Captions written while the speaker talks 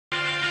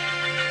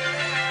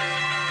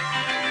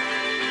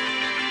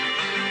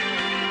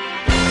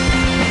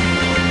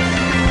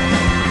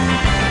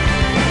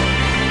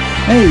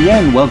Hey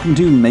and welcome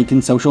to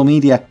Making Social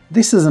Media.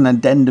 This is an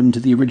addendum to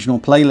the original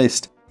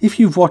playlist. If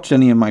you've watched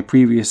any of my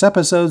previous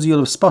episodes, you'll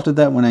have spotted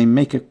that when I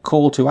make a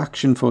call to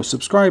action for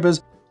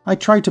subscribers, I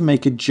try to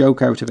make a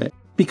joke out of it.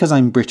 Because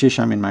I'm British,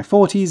 I'm in my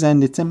 40s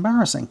and it's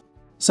embarrassing.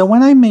 So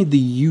when I made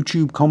the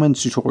YouTube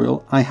comments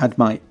tutorial, I had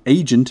my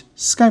agent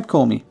Skype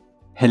call me.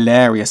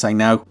 Hilarious, I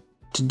know.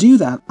 To do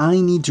that,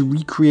 I need to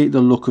recreate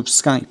the look of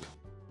Skype.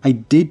 I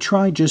did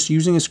try just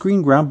using a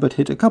screen grab but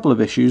hit a couple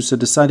of issues, so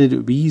decided it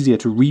would be easier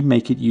to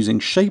remake it using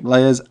shape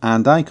layers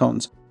and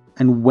icons.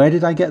 And where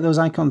did I get those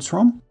icons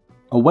from?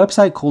 A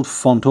website called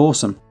Font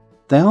Awesome.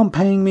 They aren't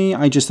paying me,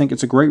 I just think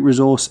it's a great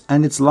resource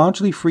and it's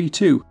largely free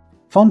too.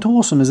 Font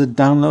Awesome is a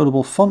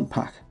downloadable font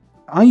pack.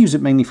 I use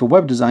it mainly for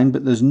web design,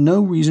 but there's no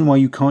reason why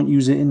you can't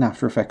use it in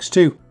After Effects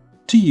too.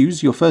 To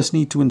use, you'll first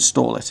need to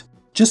install it.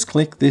 Just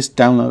click this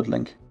download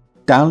link.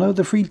 Download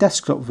the free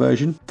desktop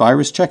version,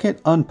 virus check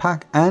it,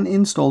 unpack and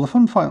install the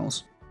font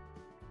files.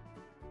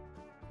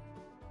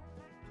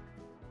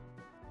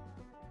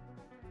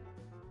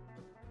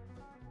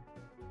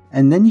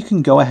 And then you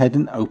can go ahead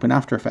and open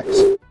After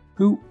Effects,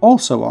 who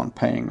also aren't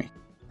paying me.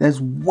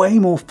 There's way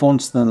more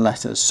fonts than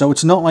letters, so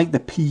it's not like the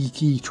P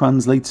key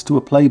translates to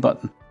a play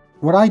button.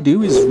 What I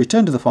do is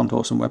return to the Font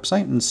Awesome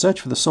website and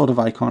search for the sort of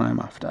icon I'm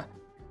after.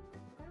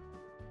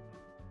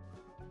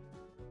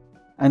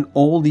 And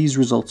all these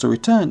results are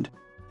returned.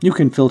 You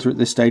can filter at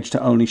this stage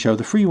to only show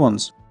the free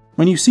ones.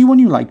 When you see one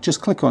you like, just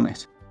click on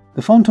it.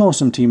 The Font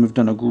Awesome team have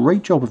done a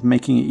great job of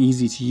making it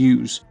easy to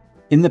use.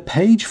 In the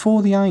page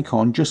for the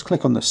icon, just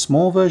click on the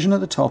small version at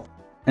the top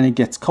and it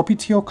gets copied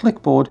to your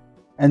clipboard,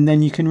 and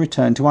then you can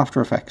return to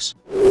After Effects.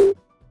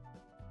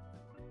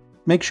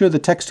 Make sure the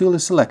text tool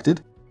is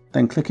selected,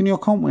 then click in your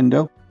comp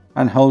window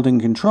and holding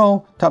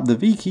Ctrl, tap the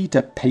V key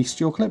to paste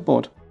your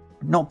clipboard.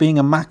 Not being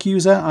a Mac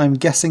user, I'm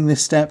guessing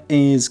this step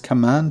is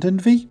Command and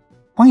V.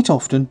 Quite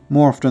often,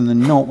 more often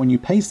than not, when you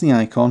paste the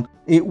icon,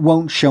 it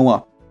won't show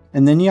up.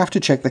 And then you have to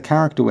check the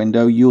character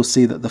window, you'll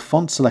see that the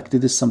font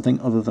selected is something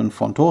other than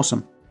Font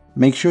Awesome.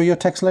 Make sure your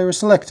text layer is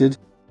selected,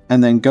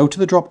 and then go to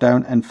the drop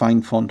down and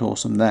find Font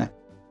Awesome there.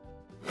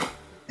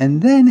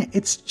 And then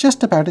it's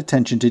just about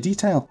attention to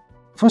detail.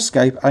 For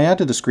Skype, I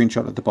added a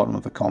screenshot at the bottom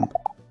of the comp,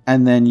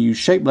 and then used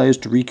shape layers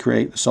to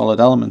recreate the solid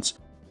elements,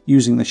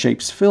 using the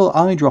Shape's Fill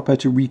eyedropper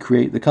to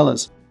recreate the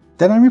colours.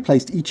 Then I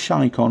replaced each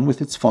icon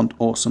with its Font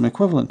Awesome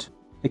equivalent.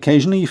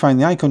 Occasionally you find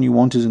the icon you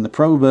want is in the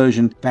Pro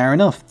version. Fair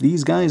enough,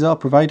 these guys are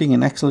providing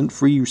an excellent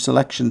free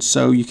selection,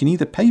 so you can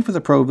either pay for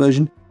the Pro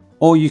version,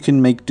 or you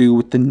can make do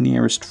with the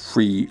nearest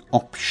free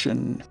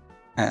option.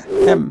 For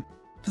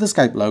the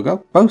Skype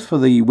logo, both for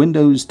the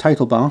Windows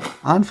title bar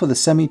and for the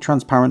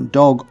semi-transparent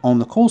dog on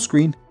the call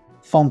screen,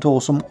 Font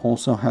Awesome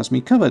also has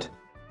me covered.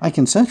 I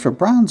can search for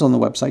brands on the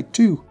website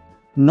too.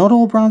 Not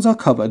all brands are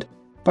covered,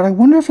 but I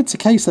wonder if it's a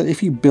case that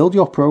if you build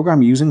your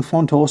program using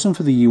Font Awesome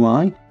for the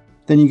UI,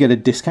 then you get a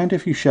discount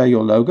if you share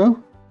your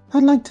logo?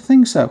 I'd like to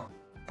think so.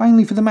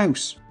 Finally, for the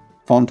mouse.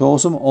 Font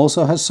Awesome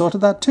also has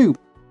sorted that too.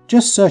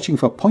 Just searching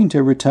for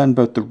pointer returned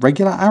both the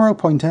regular arrow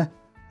pointer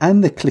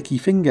and the clicky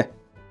finger.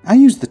 I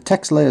use the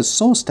text layer's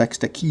source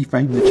text to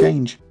keyframe the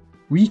change.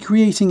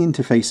 Recreating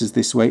interfaces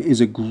this way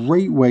is a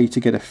great way to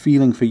get a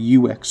feeling for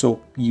UX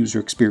or user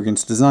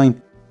experience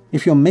design.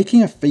 If you're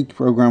making a fake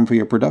program for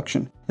your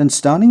production, then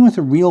starting with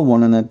a real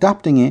one and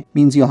adapting it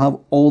means you'll have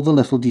all the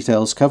little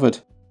details covered.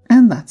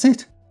 And that's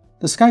it.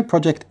 The Skype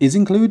project is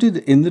included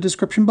in the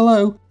description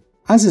below,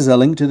 as is a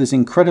link to this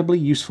incredibly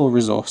useful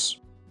resource.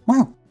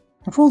 Wow,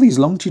 after all these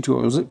long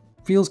tutorials, it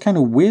feels kind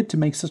of weird to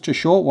make such a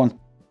short one.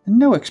 And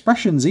no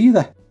expressions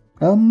either.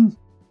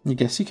 I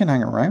guess you can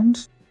hang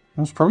around. I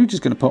was probably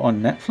just going to put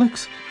on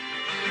Netflix.